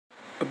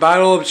A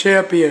battle of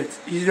champions.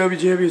 ECW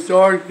champions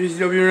Zarc,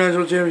 ECW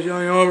International champions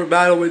Young Armor,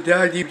 battle with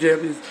tag team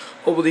champions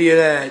Hopefully it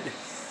end.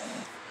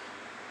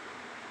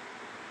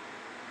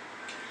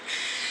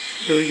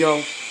 Here we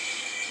go.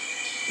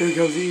 Here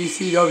comes the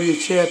ECW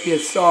champion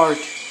Zarc.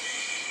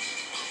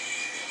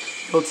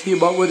 He'll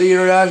team up with the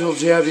International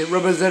champion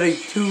representing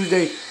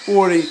Tuesday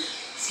morning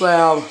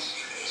Slam.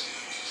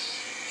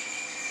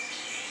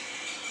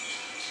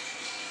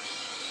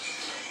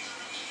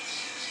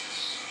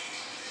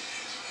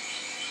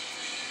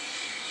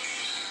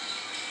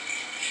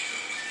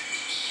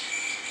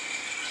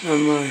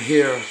 I'm right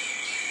here.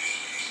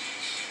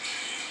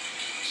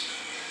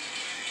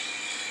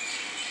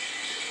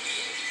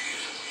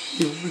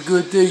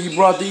 Good thing he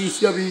brought the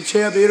ECW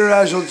champ, the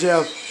International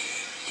champ,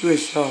 to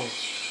his show.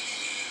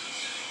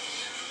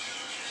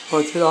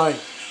 But tonight,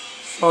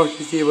 Zarc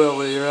is teaming up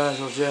with the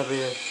International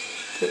champion.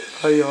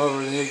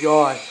 Over the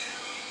guy.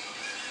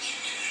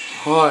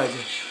 HUD.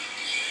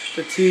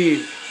 The team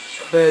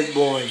of Ed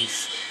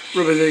Boys.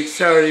 Representing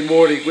Saturday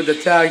morning with the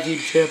tag team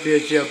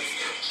championships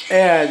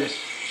and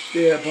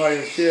the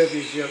Empire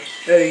Championship.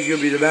 And he's going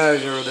to be the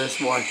manager of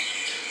this one.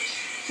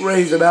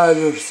 Ray's the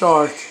manager of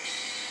Zarc.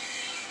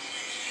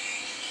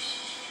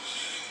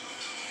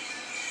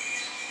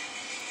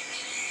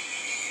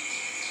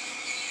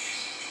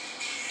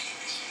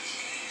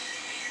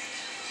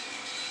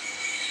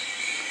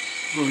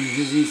 Oh,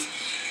 he's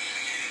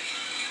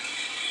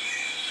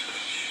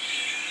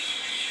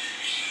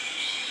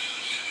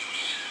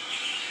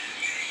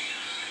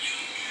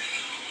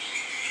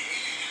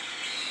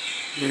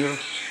yeah.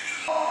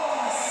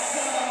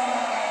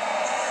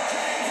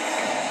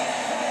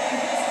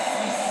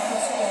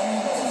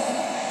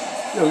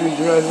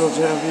 International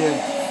champion.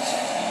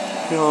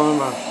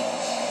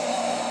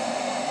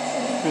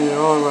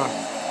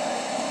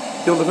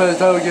 He'll defend his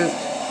title against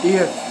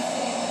Ian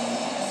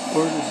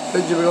or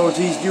Benjamin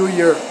Ortiz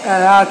Jr.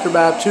 and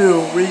Aftermath 2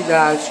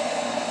 rematch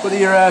for the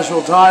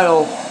international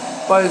title.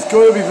 But it's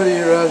going to be for the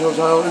international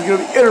title. It's going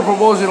to be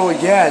interpromotional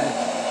again.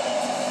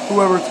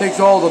 Whoever takes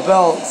all the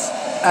belts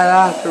at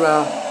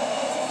Aftermath.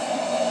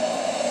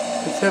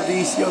 Except the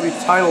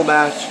ECW title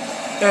match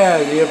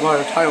and the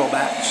Empire title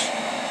match.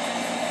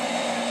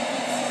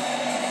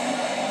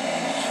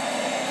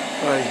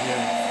 Right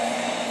here.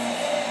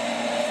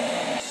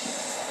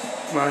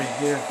 Right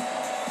here.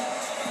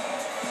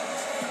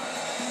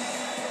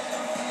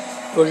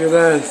 Look at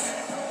this.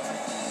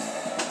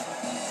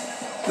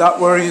 Not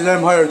wearing his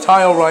Empire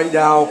title right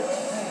now.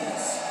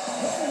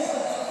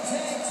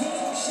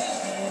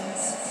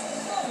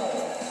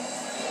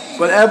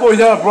 But Empire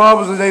had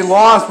problems when they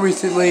lost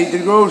recently to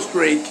Grove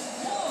Streak.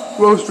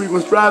 Grove Streak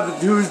was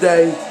drafted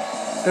Tuesday.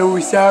 And it will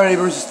be Saturday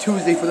versus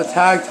Tuesday for the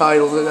tag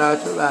titles in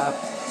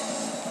Aftermath.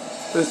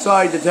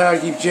 Decide the tag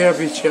team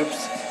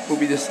championships will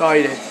be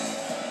decided.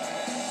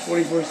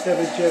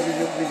 24/7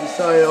 championship will be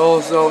decided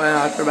also in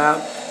Aftermath.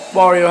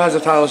 Mario has a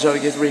title shot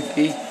against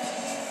Repeat.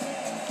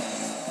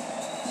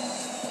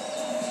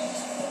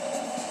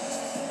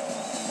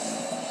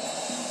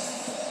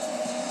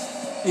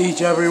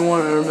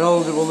 Everyone are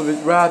eligible to be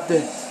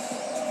drafted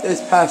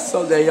this past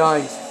Sunday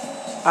night.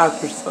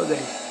 After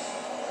Sunday.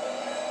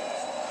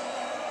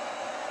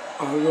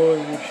 I'll go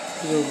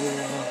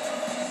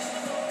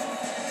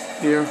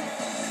here.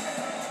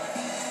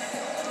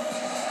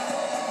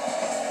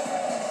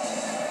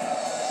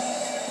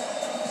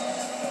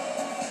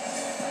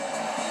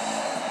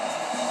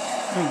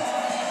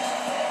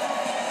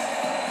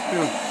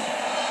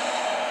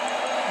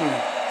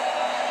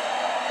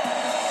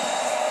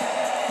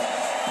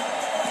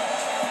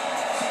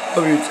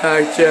 W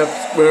tag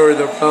champs wearing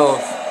their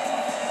belts.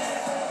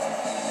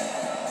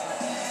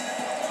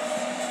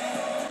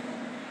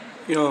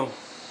 And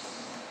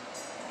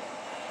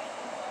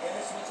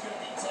this one's going to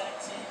be tag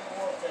team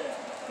warfare.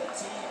 The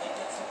team that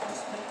gets the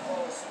first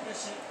pinfall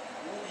submission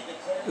will be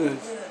declared the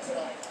winner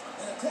tonight.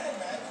 In a tag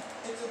match,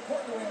 it's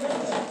important to remember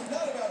that it's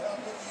not about how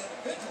good the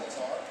individuals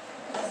are,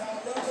 but how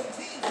well the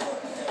teams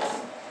work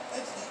together.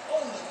 That's the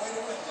only way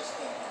to win this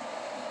thing.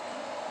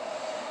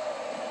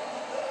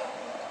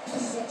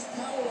 Such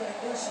power and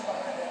aggression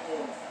behind that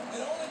move.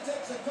 It only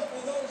takes a couple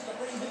of those to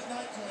bring his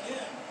night to an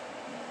end.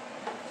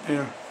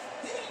 Yeah.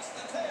 He makes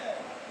the tag.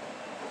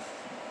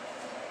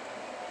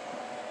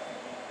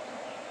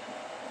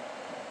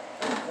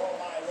 Oh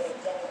my, what a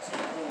double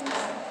team move.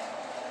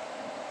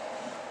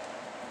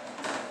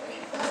 And he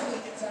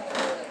finally gets out of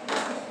the ring.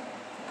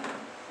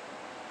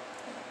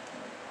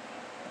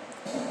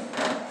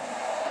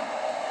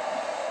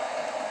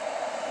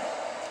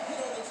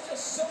 There's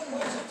just so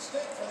much at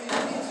stake for these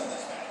teams in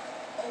this match.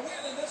 A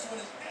win in this one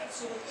is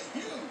absolutely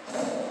huge.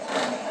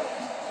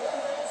 Where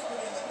else but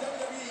in the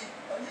WWE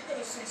are you going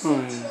to see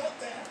something like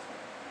that?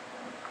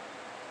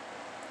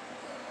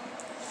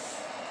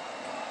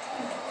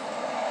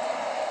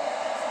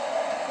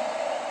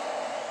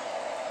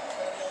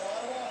 There's going to be a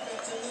lot of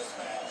offense in this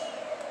match.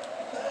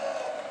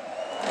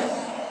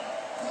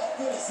 How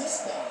good is this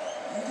guy?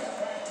 You can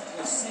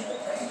practically see the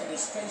pain in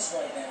his face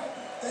right now,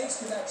 thanks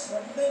to that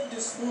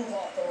tremendous move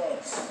off the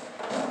ropes.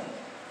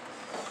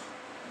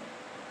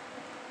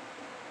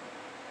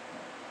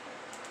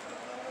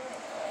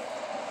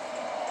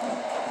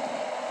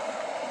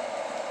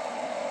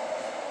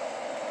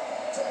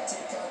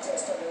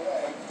 contest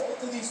underway.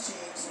 Both of these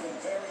teams have been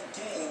very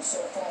game so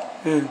far.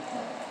 Yeah.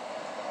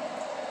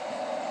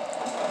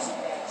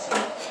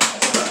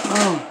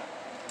 Oh.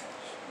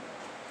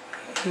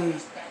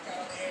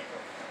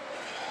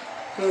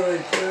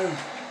 Alright,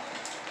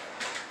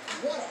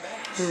 What a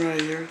match.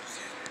 Alright, here.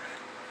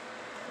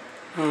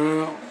 I don't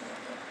know.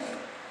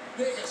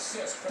 Big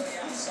assist from the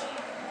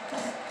outside.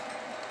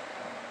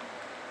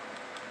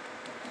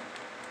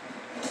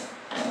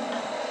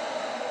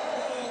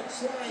 Oh,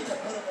 trying to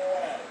put him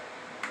away.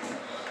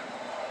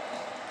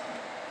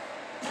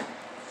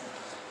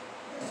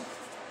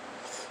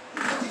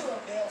 Hero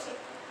nails it.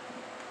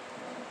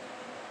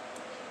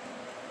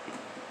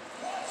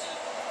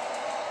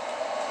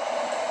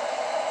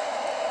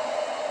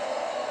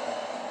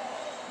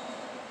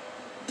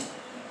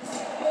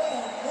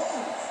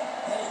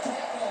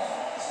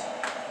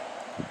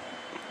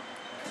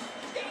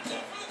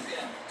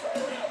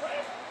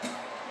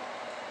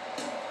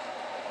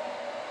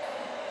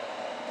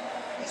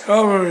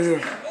 Over here.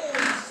 We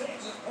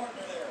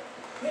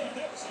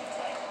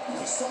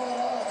saw it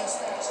all in this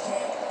match,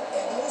 Ken,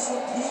 and those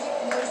repeated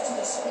blows to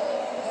the skull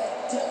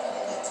have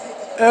definitely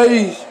taken the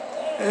Eddie's.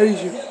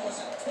 hit was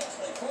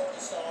intensely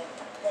focused on,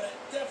 but it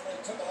definitely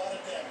took a lot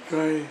of damage.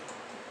 Right.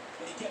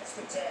 And he gets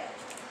the tag.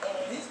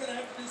 Oh, he's going to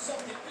have to do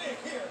something big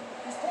here.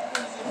 His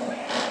partner is in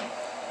bad.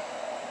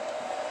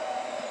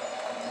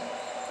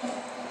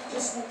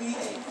 This will be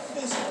a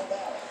physical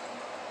battle.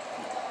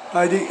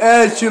 I think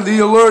Ed should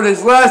alert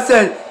his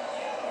lesson.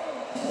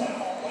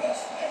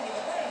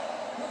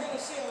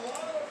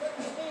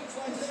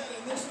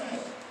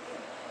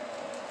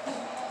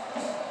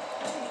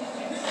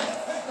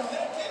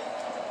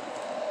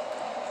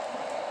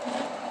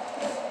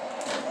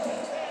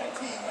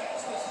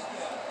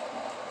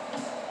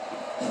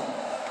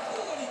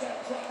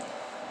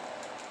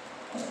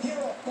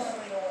 Hero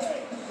firing away,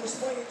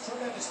 displaying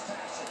tremendous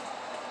passion.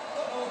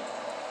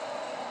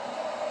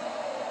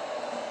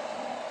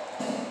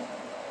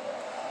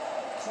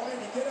 Trying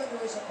to get under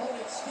his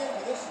opponent's skin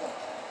with this one.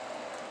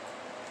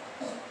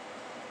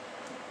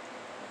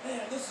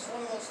 Man, this is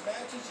one of those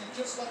matches you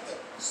just like to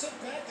sit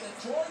back and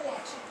enjoy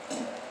watching.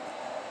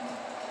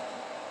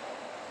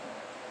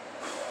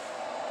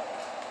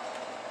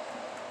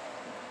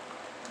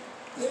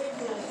 Big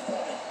move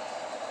coming.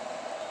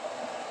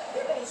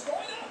 Hero's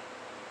going up.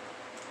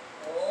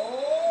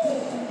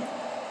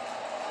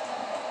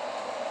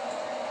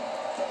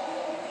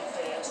 WWE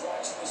fans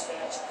watching this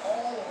match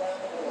all around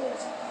the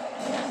world.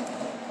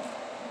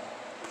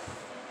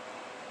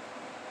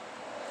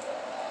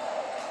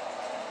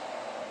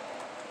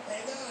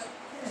 Hang on.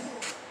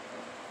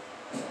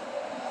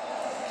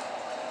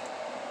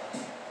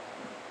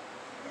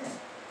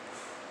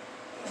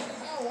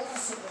 How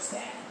awesome was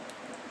that?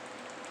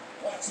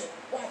 Watch it,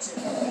 watch it.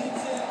 That's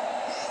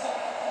it.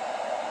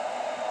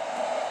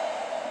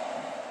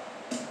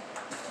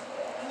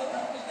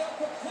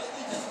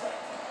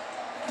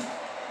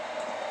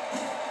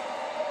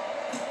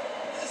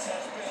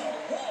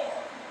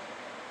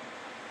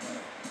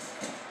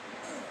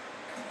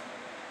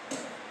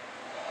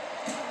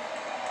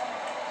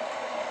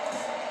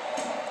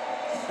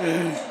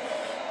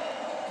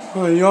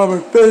 Oh, y'all were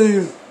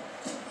filling.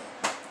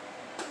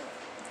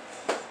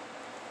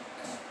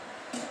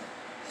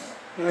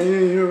 I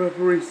didn't hear the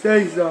referee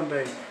say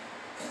something.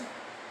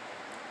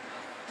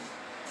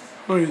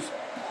 Please. 1,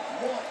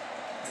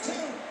 2,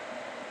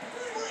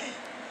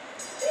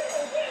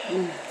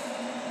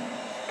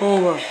 3.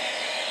 Over.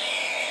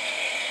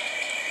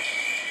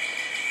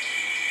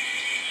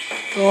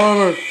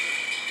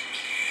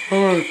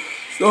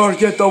 Zarc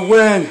get the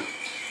win.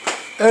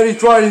 Eddie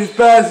tried his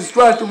best to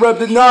scratch the rep,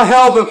 did not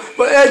help him,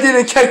 but Ed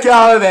didn't kick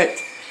out of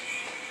it.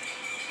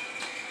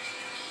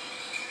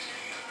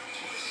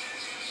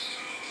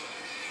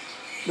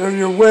 They're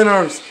your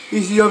winners.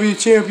 ECW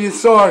champion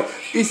Zarc,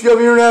 ECW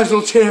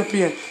International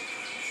champion.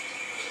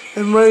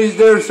 And Ray's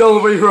there to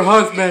celebrate her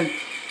husband.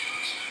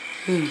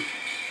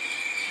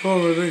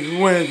 Oh,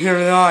 they win here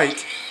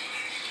tonight.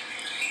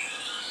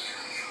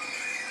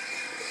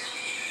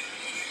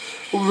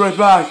 We'll be right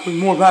back with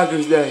more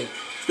Packers Day.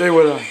 Stay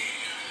with us.